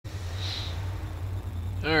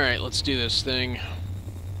Alright, let's do this thing.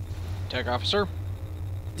 Tech officer,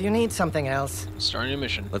 Do you need something else? starting a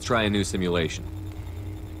mission. Let's try a new simulation.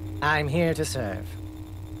 I'm here to serve.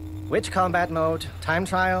 Which combat mode? Time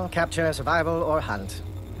trial, capture, survival, or hunt?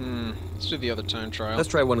 Let's do the other time trial. Let's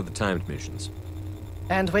try one of the timed missions.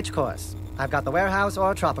 And which course? I've got the warehouse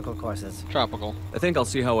or tropical courses. Tropical. I think I'll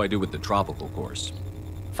see how I do with the tropical course.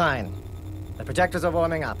 Fine. The projectors are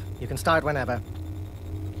warming up. You can start whenever.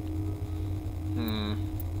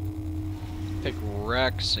 Pick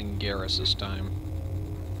Rex and Garrus this time.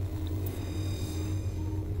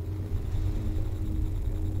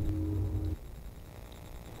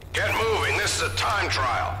 Get moving, this is a time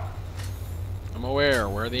trial. I'm aware.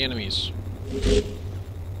 Where are the enemies?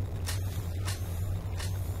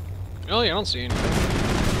 Oh, yeah, I don't see any.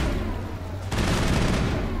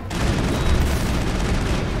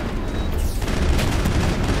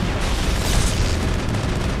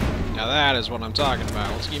 Now that is what I'm talking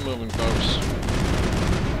about. Let's keep moving, folks.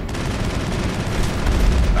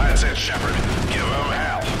 That's it, Shepard. Give them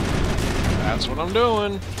hell. That's what I'm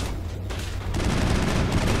doing.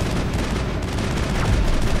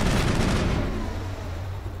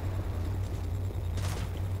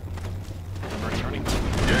 I'm returning.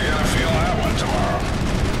 You're gonna feel that one tomorrow.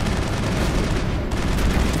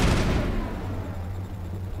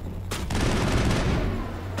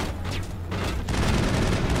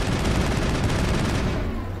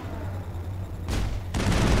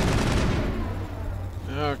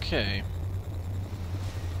 Okay.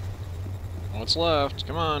 What's left?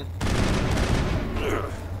 Come on.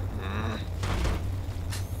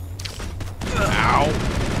 Ow!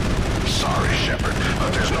 Sorry, Shepard,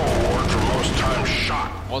 but there's no award for most times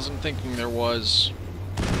shot. Wasn't thinking there was.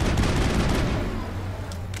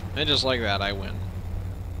 And just like that, I win.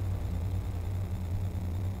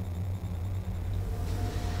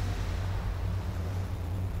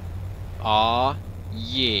 Aw,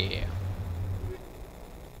 yeah.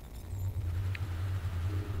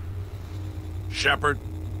 Shepard,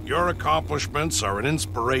 your accomplishments are an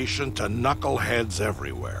inspiration to knuckleheads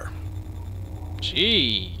everywhere.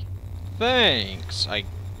 Gee, thanks, I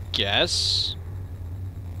guess.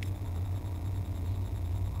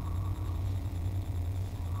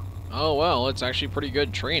 Oh well, it's actually pretty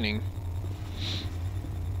good training.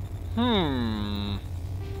 That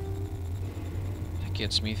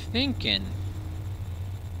gets me thinking.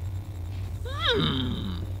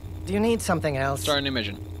 Do you need something else? Start a new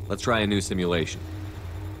mission. Let's try a new simulation.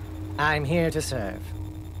 I'm here to serve.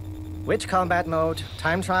 Which combat mode?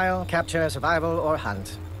 Time trial, capture, survival, or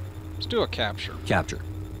hunt? Let's do a capture. Capture.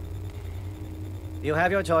 You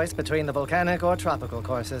have your choice between the volcanic or tropical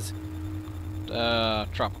courses.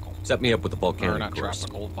 Tropical. Set me up with the Or volcanic not course.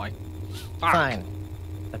 tropical, Fuck. Fine.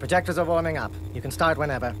 The projectors are warming up. You can start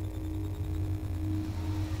whenever.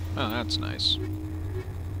 Oh, that's nice.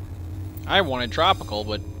 I wanted tropical,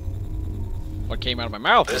 but what came out of my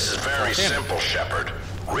mouth? This is very simple, Shepard.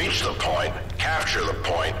 Reach the point, capture the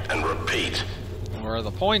point, and repeat. Where are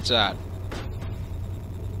the points at?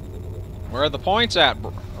 Where are the points at,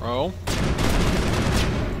 bro?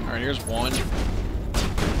 Alright, here's one.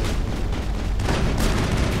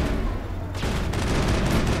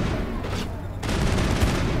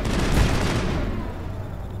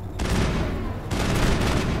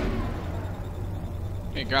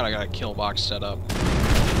 Hey, God, I got a kill box set up.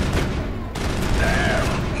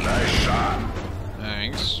 Damn, nice shot.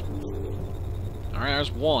 Thanks. Alright,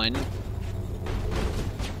 there's one.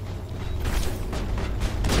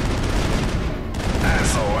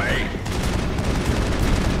 That's the way.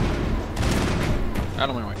 Out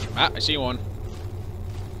of my way. Ah, I see one.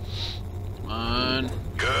 Come on.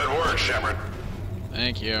 Good work, Shepard.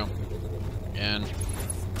 Thank you. Again.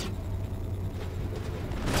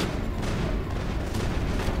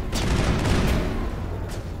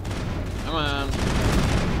 Come on.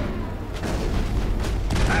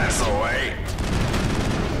 That's the way.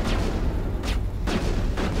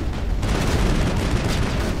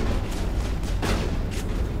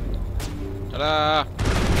 Ta-da! Get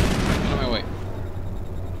out of my way.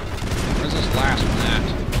 Where's this last one at?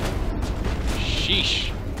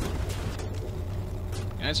 Sheesh.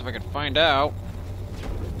 Nice if I could find out.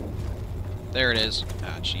 There it is.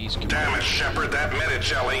 Ah, jeez. Damn it, Shepard, that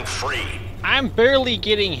Medi-gel ain't free. I'm barely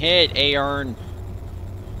getting hit, Aarn.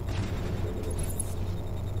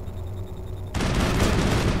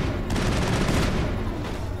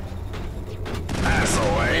 That's the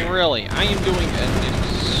I way. mean, really, I am doing an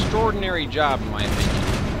extraordinary job, in my opinion.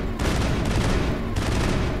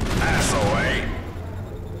 That's the way.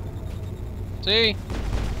 See?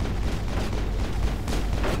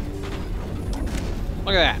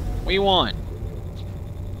 Look at that. We won.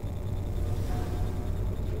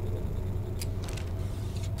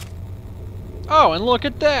 Oh, and look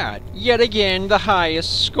at that! Yet again, the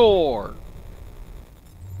highest score!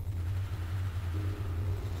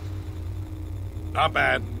 Not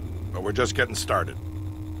bad, but we're just getting started.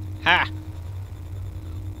 Ha!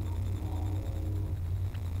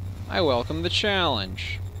 I welcome the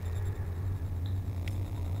challenge.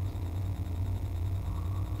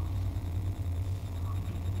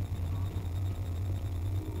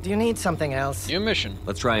 Do you need something else? New mission.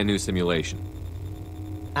 Let's try a new simulation.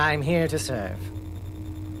 I'm here to serve.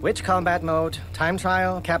 Which combat mode? Time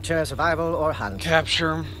trial, capture, survival, or hunt?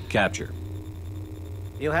 Capture. Capture.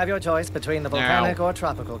 You have your choice between the volcanic or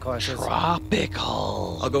tropical courses.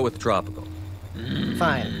 Tropical. I'll go with tropical.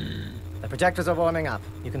 Fine. The projectors are warming up.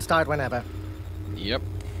 You can start whenever. Yep.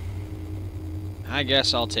 I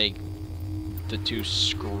guess I'll take the 2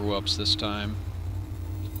 screw-ups this time.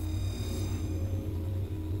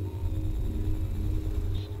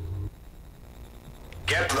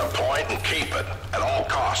 Get to the point and keep it at all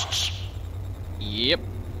costs. Yep.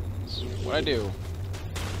 That's what I do.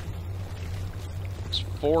 It's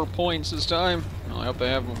 4 points this time. Well, I hope they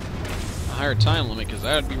have a higher time limit, because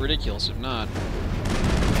that would be ridiculous if not.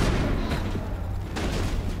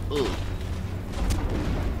 Ugh.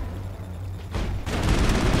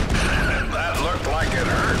 That looked like it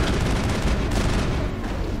hurt.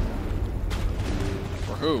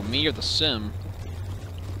 For who? Me or the sim?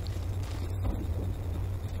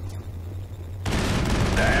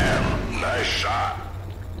 Damn, nice shot.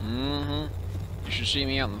 Mm-hmm. You should see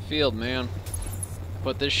me out in the field, man.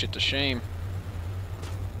 Put this shit to shame.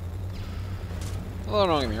 Although,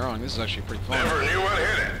 don't get me wrong, this is actually pretty fun. Never knew what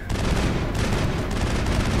hit it.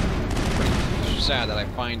 Pretty sad that I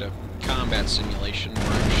find a combat simulation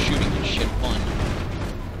where I'm shooting and shit fun.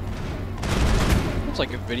 It's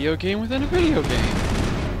like a video game within a video game.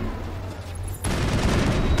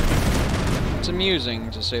 It's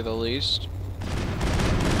amusing, to say the least.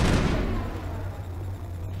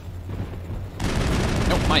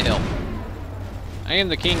 Nope, my hill. I am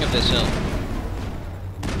the king of this hill.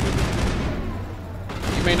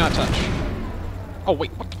 You may not touch. Oh,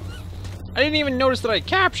 wait, what the f— I didn't even notice that I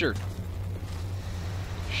captured!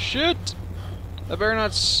 Shit! That better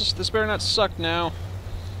not this better not suck now.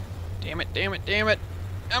 Damn it, damn it, damn it!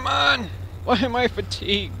 Come on! Why am I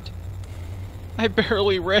fatigued? I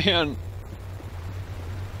barely ran.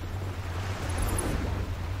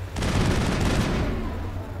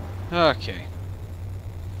 Okay.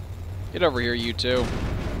 Get over here, you two.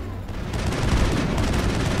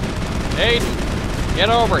 Aiden, get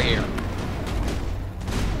over here.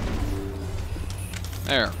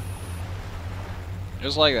 There.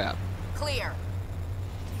 Just like that. Clear.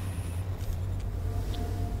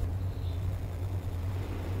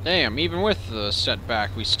 Damn, even with the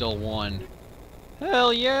setback, we still won.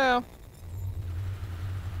 Hell yeah.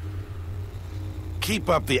 Keep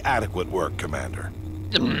up the adequate work, Commander.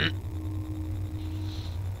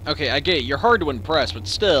 Okay, I get it. You're hard to impress, but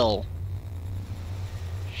still.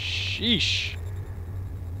 Sheesh.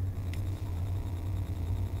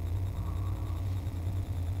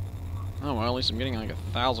 Oh, well, at least I'm getting like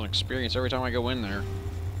 1,000 experience every time I go in there.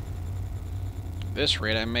 At this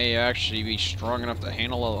rate, I may actually be strong enough to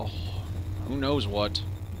handle a— who knows what.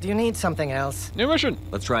 Do you need something else? New mission!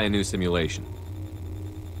 Let's try a new simulation.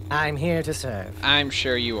 I'm here to serve. I'm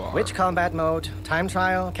sure you are. Which combat mode? Time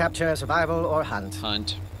trial, capture, survival, or hunt?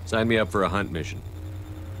 Hunt. Sign me up for a hunt mission.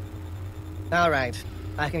 All right.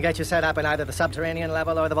 I can get you set up in either the subterranean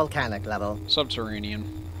level or the volcanic level. Subterranean.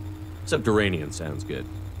 Subterranean sounds good.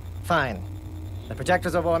 Fine. The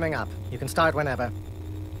projectors are warming up. You can start whenever.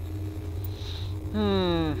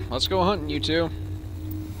 Let's go hunting, you two.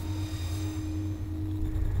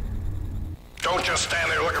 Don't just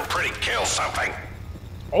stand there looking pretty. Kill something.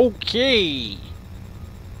 Okay.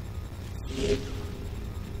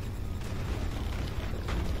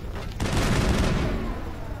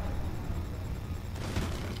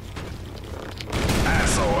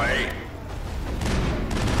 Ass away.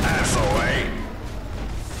 Ass away.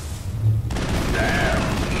 Damn,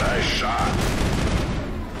 nice shot.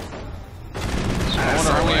 So I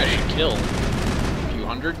wonder how many I should kill. A few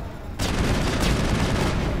hundred?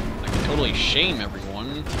 I could totally shame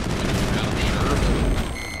everyone. I'm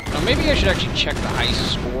sure. Now maybe I should actually check the high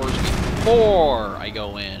scores before I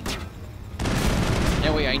go in.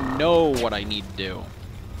 That way I know what I need to do.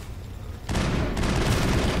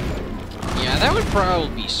 Yeah, that would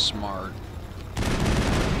probably be smart.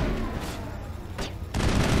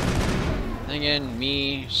 Then again,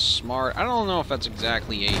 me, smart. I don't know if that's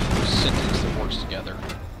exactly a sentence that works together.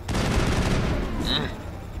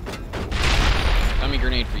 Dummy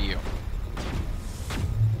grenade for you.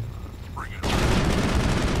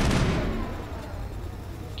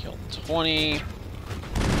 20.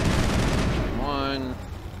 1.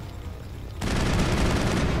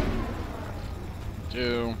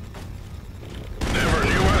 2. Never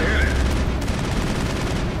knew what hit it.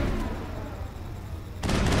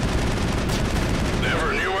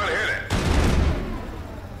 Never knew what hit it.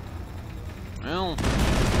 Well,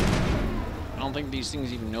 I don't think these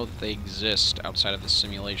things even know that they exist outside of the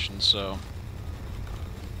simulation, so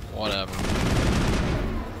whatever.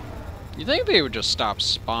 You'd think they would just stop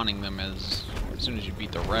spawning them as soon as you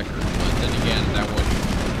beat the record, but then again, that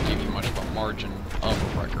wouldn't give you much of a margin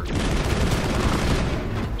of a record.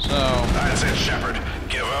 So That's it, Shepard.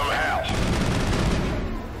 Give them hell.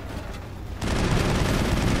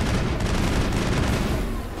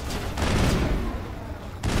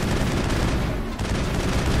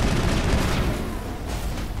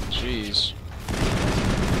 jeez.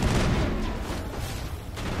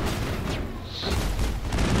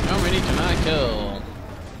 How many can I kill?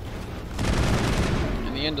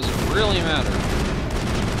 In the end, does it really matter?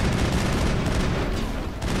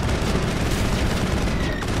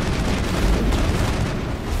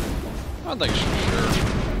 I think sure.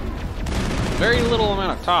 Very little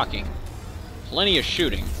amount of talking. Plenty of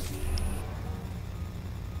shooting.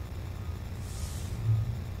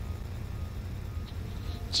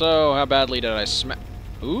 So, how badly did I smack?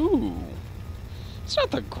 Ooh. It's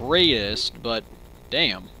not the greatest, but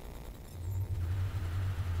damn.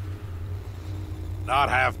 Not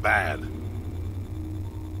half bad.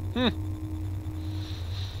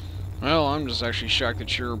 Well, I'm just actually shocked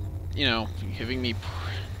that you're, you know, giving me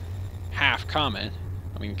half compliments.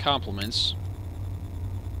 I mean,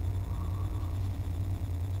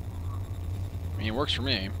 it works for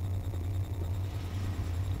me.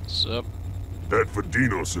 What's up? That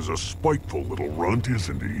Vadinos is a spiteful little runt,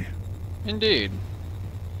 isn't he? Indeed.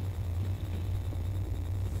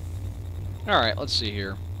 Alright, let's see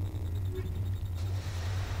here.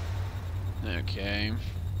 Okay.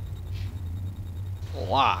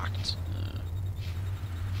 Locked.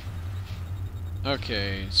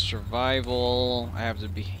 Okay, survival. I have to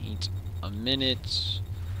beat a minute.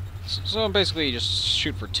 So basically, just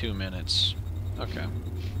shoot for 2 minutes. Okay.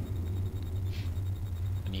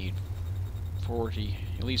 I need 40,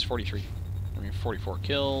 at least 43. I mean, 44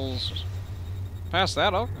 kills. Pass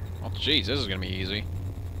that up. Oh, jeez, this is gonna be easy.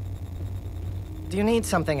 Do you need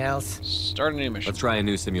something else? Start a new mission. Let's try a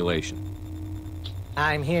new simulation.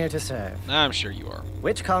 I'm here to serve. I'm sure you are.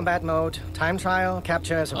 Which combat mode? Time trial,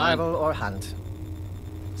 capture, survival, or hunt?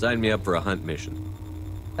 Sign me up for a hunt mission.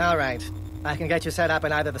 All right. I can get you set up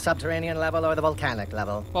in either the subterranean level or the volcanic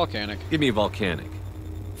level. Volcanic. Give me volcanic.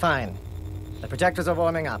 Fine. The projectors are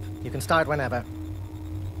warming up. You can start whenever.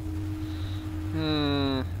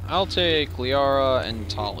 I'll take Liara and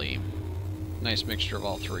Tali. Nice mixture of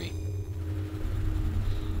all three.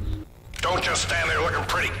 Don't just stand there looking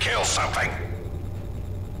pretty. Kill something.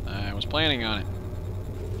 I was planning on it.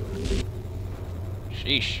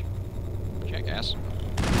 Sheesh. Jackass.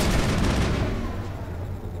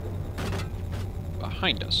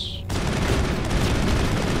 Behind us.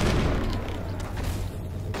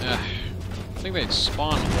 I think they'd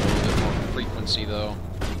spawn with a little bit more frequency, though.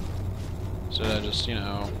 So just, you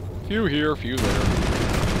know, few here, few there.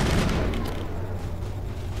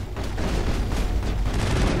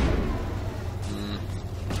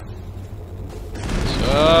 What's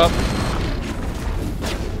up? Up.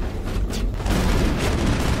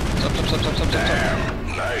 Damn,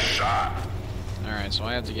 nice shot. Alright, so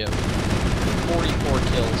I have to get 44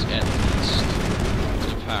 kills at least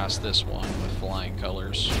to pass this one with flying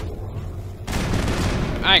colors.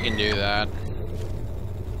 I can do that.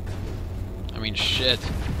 I mean, shit.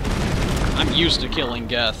 I'm used to killing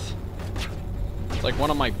Geth. It's like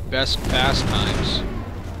one of my best pastimes.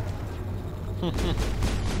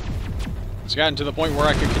 It's gotten to the point where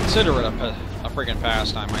I could consider it a freaking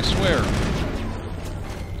pastime, I swear.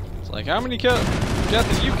 It's like, how many Geth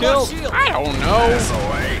have you killed? I don't know. Pass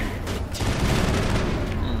away.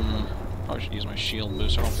 Probably should use my shield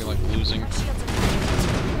boost. I don't feel like losing.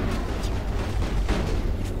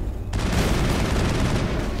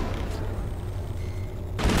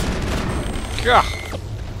 Gah!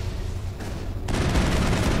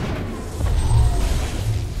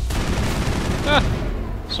 Ah,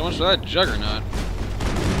 so much for that juggernaut.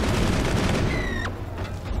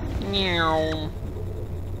 Meow.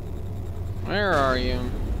 Where are you?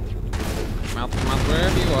 Mouth to mouth,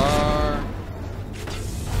 wherever you are.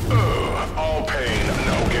 All pain,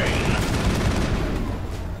 no gain.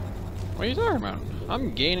 What are you talking about?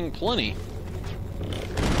 I'm gaining plenty.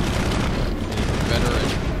 Getting better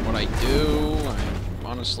at what I do. I'm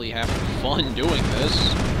honestly having fun doing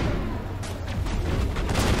this.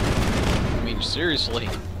 seriously.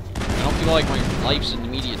 I don't feel like my life's in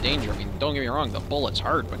immediate danger. I mean, don't get me wrong, the bullet's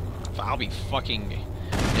hurt, but I'll be fucking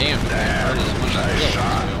damned if I hurt as much as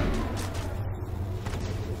I will.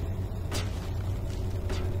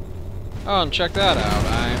 Oh, and check that out.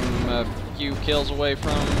 I'm a few kills away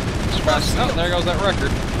from surpassing. Oh, there goes that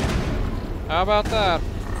record. How about that?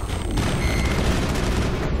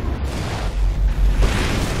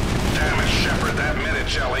 Damn it, Shepard, that minute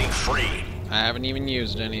shell ain't free. I haven't even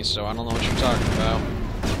used any, so I don't know what you're talking about.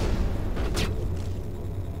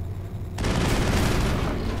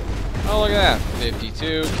 Oh, look at that.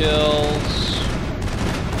 52 kills.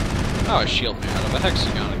 Oh, a shield me out of a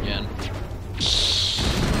hexagon again.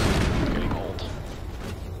 Getting old.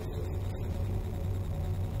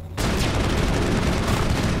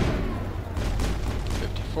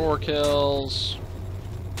 54 kills.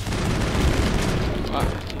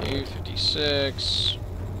 52, 56.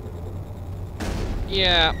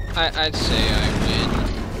 Yeah, I'd say I win.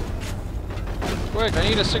 Quick, I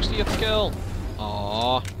need a 60th kill.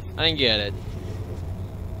 Aww, I didn't get it.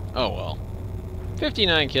 Oh well.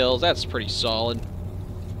 59 kills, that's pretty solid.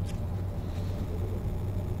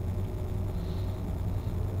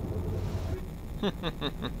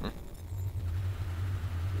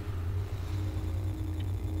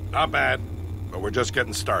 Not bad, but we're just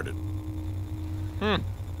getting started.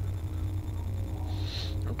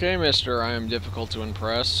 Okay, mister, I am difficult to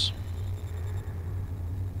impress.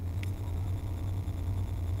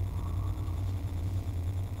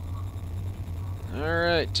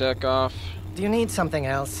 Alright, tech off. Do you need something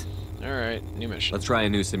else? Alright, new mission. Let's try a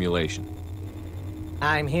new simulation.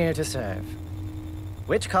 I'm here to serve.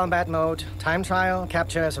 Which combat mode? Time trial,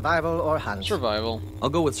 capture, survival, or hunt? Survival. I'll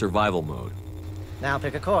go with survival mode. Now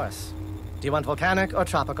pick a course. Do you want volcanic or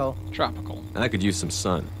tropical? Tropical. I could use some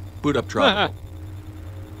sun. Boot up tropical.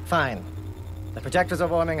 Fine. The projectors are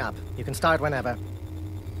warming up. You can start whenever.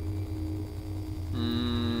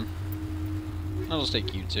 I'll just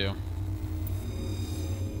take you two.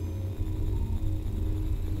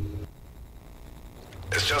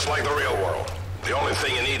 It's just like the real world. The only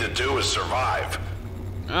thing you need to do is survive.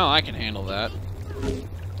 Oh, I can handle that.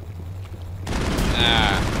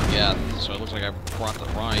 Ah, yeah. So it looks like I brought the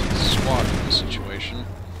right squad in this situation.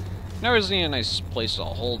 Now we just need a nice place to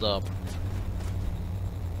hold up.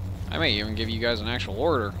 I may even give you guys an actual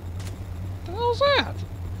order. What the hell is that?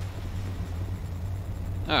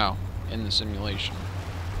 Oh, in the simulation.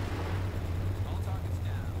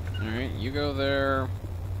 Alright, you go there.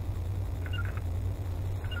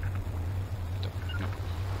 No.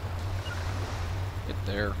 Get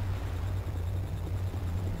there.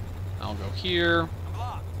 I'll go here.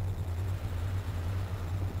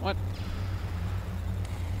 What?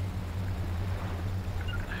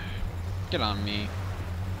 Get on me.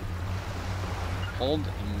 Hold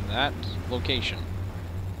in that location.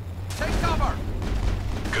 Take cover!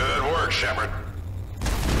 Good work, Shepard.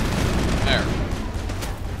 There.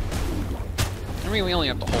 I mean, we only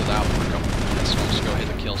have to hold out for a couple minutes, so let's go hit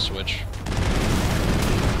the kill switch.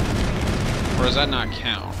 Or does that not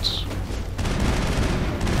count?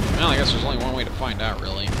 Well, I guess there's only one way to find out,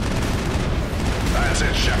 really. That's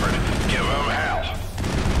it, Shepard. Give them hell.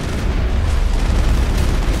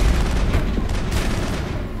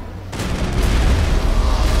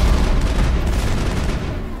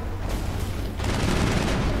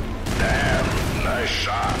 Damn, nice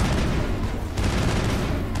shot.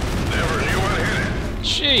 Never knew what hit it.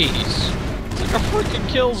 Jeez! It's like a freaking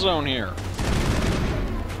kill zone here.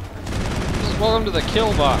 This is welcome to the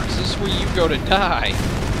kill box. This is where you go to die.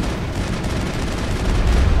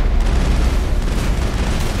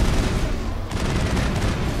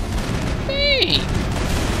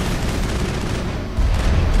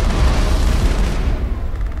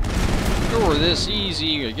 You're this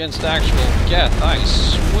easy against actual death, I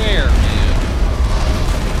swear, man.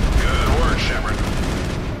 Good work, Shepard.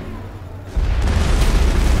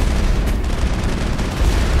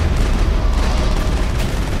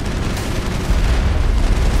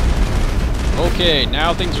 Okay,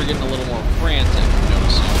 now things are getting a little more frantic, I'm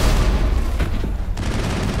noticing.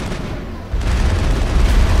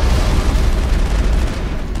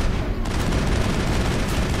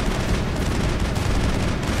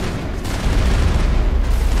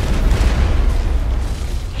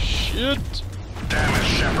 Shit! Damn it,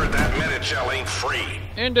 Shepard, that minute shell ain't free.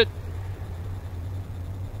 End it!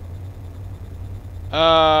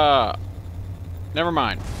 Never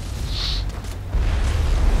mind.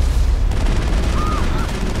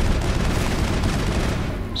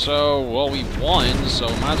 So, well, we won, so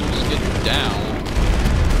might as well just get down.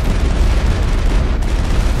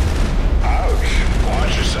 Ouch.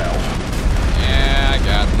 Watch yourself. Yeah, I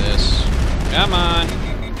got this. Come on.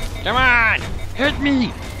 Come on! Hit me!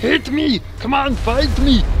 Hit me! Come on, fight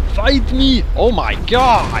me! Fight me! Oh my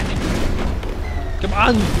god! Come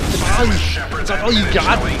on! Come on! Is that all you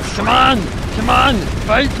got? Come on! Come on!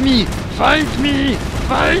 Fight me! Fight me!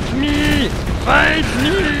 Fight me! Fight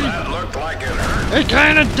me! That looked like it hurt. It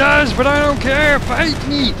kinda does, but I don't care! Fight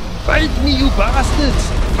me! Fight me, you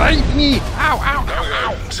bastards! Fight me! Ow, ow,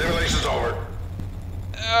 ow, ow! Simulation's over.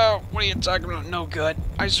 Oh, what are you talking about? No good.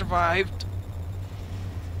 I survived.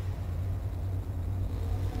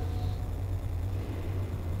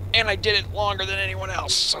 And I did it longer than anyone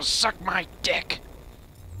else, so suck my dick.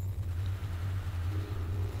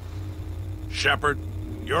 Shepard,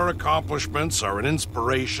 your accomplishments are an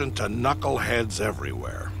inspiration to knuckleheads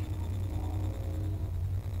everywhere.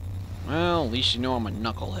 Well, at least you know I'm a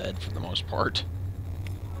knucklehead for the most part.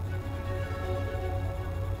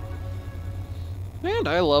 And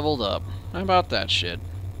I leveled up. How about that shit?